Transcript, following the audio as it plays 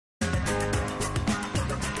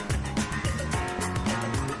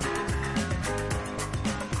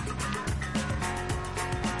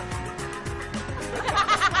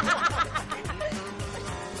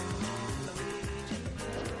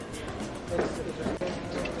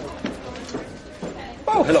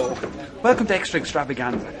Oh, hello. Welcome to Xtra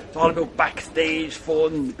Extravaganza. It's all about backstage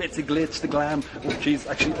fun, bits of glitz, the glam. Oh, jeez,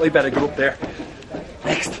 actually, I better go up there.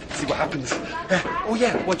 Next, see what happens. Oh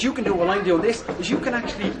yeah, what you can do while I'm doing this is you can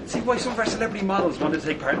actually see why some of our celebrity models want to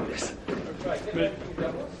take part in this.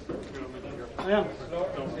 I am.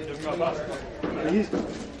 Please.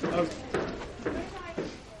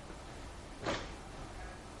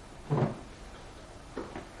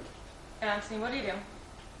 Anthony, what are you doing?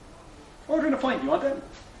 Ordering a pint, you want that?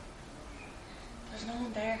 There's no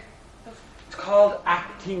one there. It's called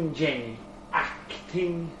acting, Jenny.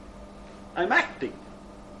 Acting. I'm acting.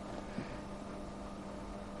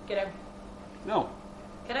 Get out. No.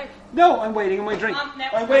 Get out. No, I'm waiting on my drink. Come on, now.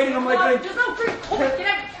 I'm waiting on my drink. There's no drink. Oh, get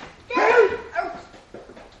out. Get out.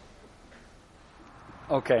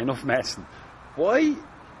 Okay, enough messing. Why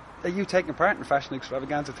are you taking part in Fashion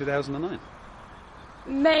Extravaganza 2009?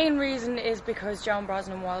 Main reason is because Joan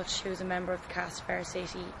Brosnan Walsh, who was a member of the cast of Fair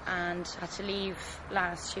City and had to leave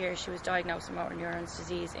last year, she was diagnosed with motor neurons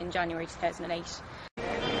disease in January 2008.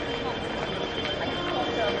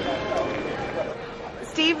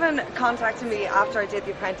 Stephen contacted me after I did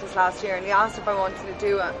The Apprentice last year and he asked if I wanted to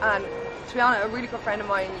do it, and to be honest, a really good friend of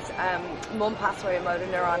mine's mum passed away of motor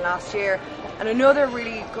neuron last year, and another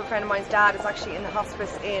really good friend of mine's dad is actually in the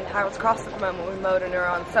hospice in Harold's Cross at the moment with motor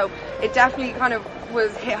neuron, so it definitely kind of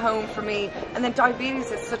was hit home for me. And then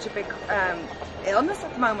diabetes is such a big illness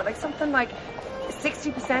at the moment, like something like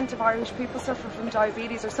 60% of Irish people suffer from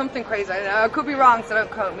diabetes or something crazy. I don't know, I could be wrong, so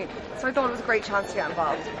don't quote me. So I thought it was a great chance to get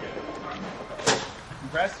involved.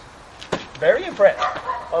 Impressed? Very impressed.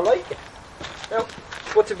 I like it. Now,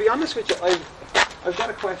 but to be honest with you, I've got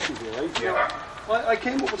a question here, right? Yeah. I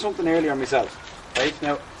came up with something earlier myself, right?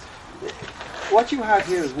 Now, what you have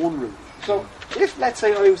here is one roof. So, if, let's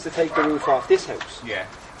say, I was to take the roof off this house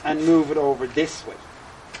and move it over this way,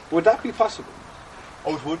 would that be possible?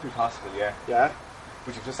 Oh, it would be possible, yeah. Yeah?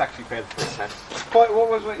 But you've just actually failed the first test. What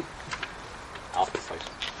was it? Off the site.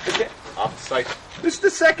 Okay. Off the site. This is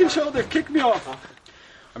the second show they've kicked me off.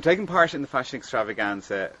 I'm taking part in the Fashion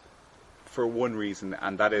Extravaganza for one reason,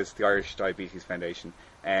 and that is the Irish Diabetes Foundation.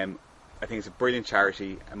 I think it's a brilliant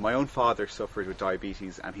charity, and my own father suffered with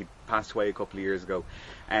diabetes and he passed away a couple of years ago.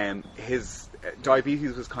 His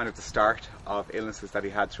diabetes was kind of the start of illnesses that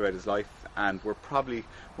he had throughout his life, and were probably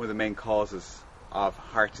one of the main causes of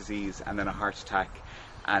heart disease and then a heart attack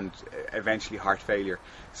and eventually heart failure.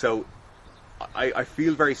 So I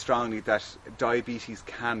feel very strongly that diabetes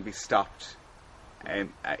can be stopped.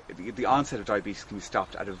 The onset of diabetes can be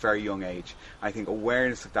stopped at a very young age. I think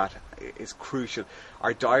awareness of that is crucial.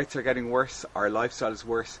 Our diets are getting worse, our lifestyle is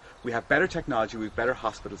worse, we have better technology, we have better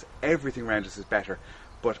hospitals, everything around us is better,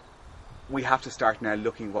 but we have to start now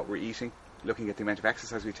looking at what we're eating, looking at the amount of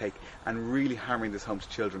exercise we take, and really hammering this home to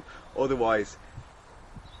children. Otherwise,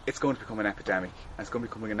 it's going to become an epidemic, and it's going to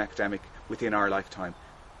become an epidemic within our lifetime,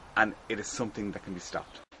 and it is something that can be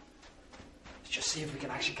stopped. Let's just see if we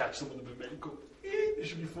can actually catch someone in the makeup. This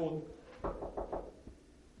should be fun.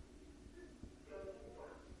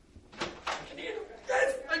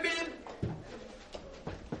 Yes, I'm in!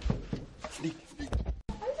 Sneak, sneak.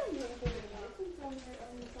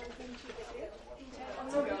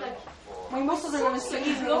 My muscles are going to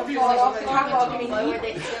squeeze and fall off the catwalk. Why were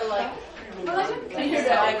they still like... Well, I didn't think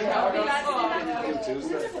that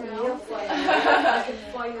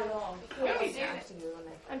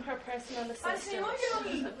I'm her personal assistant.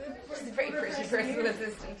 She's a very pretty personal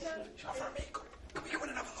assistant. She's off our makeup. Can we go in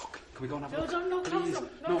and have a look? Can we go and have a look? No, Please.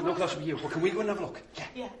 No closer with you. But can we go and have a look?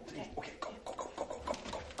 Yeah. Okay, go.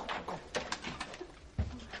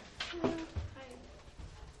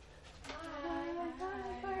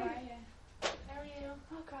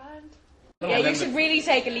 Yeah, you should really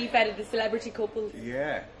take a leaf out of the celebrity couple.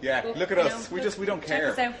 Yeah. Look at us. We don't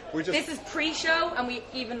care. This is pre-show, and we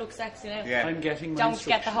even look sexy now. Yeah. I'm getting my Don't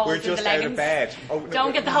get the holes We're in the just out of leggings. bed. Oh, no,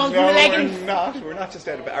 Don't get the holes in the leggings. We're not. We're not just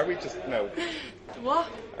out of bed. Are we just... No. What?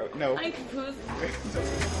 No. I'm confused.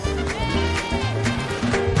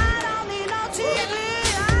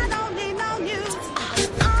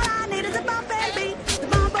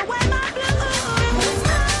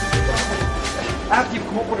 After you've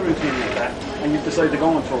come up with a routine like that, and you've decided to go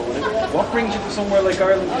on tour with it, what brings you to somewhere like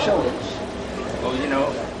Ireland to show it? Well, you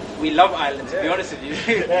know, we love Ireland, to be honest with you.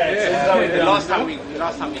 The last time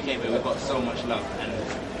we came here, we got so much love, and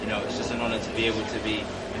you know, it's just an honour to be able to be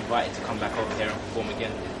invited to come back over here and perform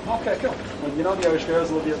again. Okay, cool. Well, you know the Irish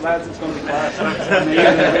girls love you, lads. It's going to be class.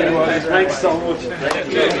 Thanks so much.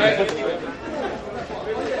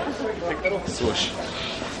 Swoosh.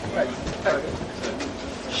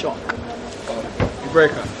 Shock. You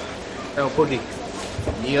break up. Buddy.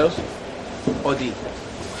 Yield. Oddy.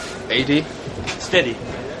 AD. Steady.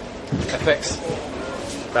 FX.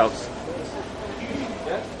 Belts.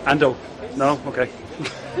 Ando. No? Okay.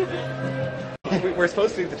 We're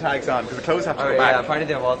supposed to leave the tags on because the clothes have to Oh go yeah, back. apparently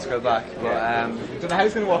they have all to go back. But Don't know how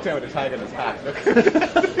he's going to walk down with a tag on his hat. Look.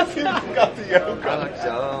 He's got the yoke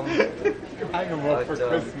on. Hang him up for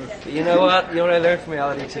Christmas. you know what? You know what I learned from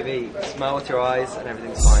reality TV? Smile with your eyes and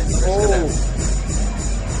everything's fine. You're just gonna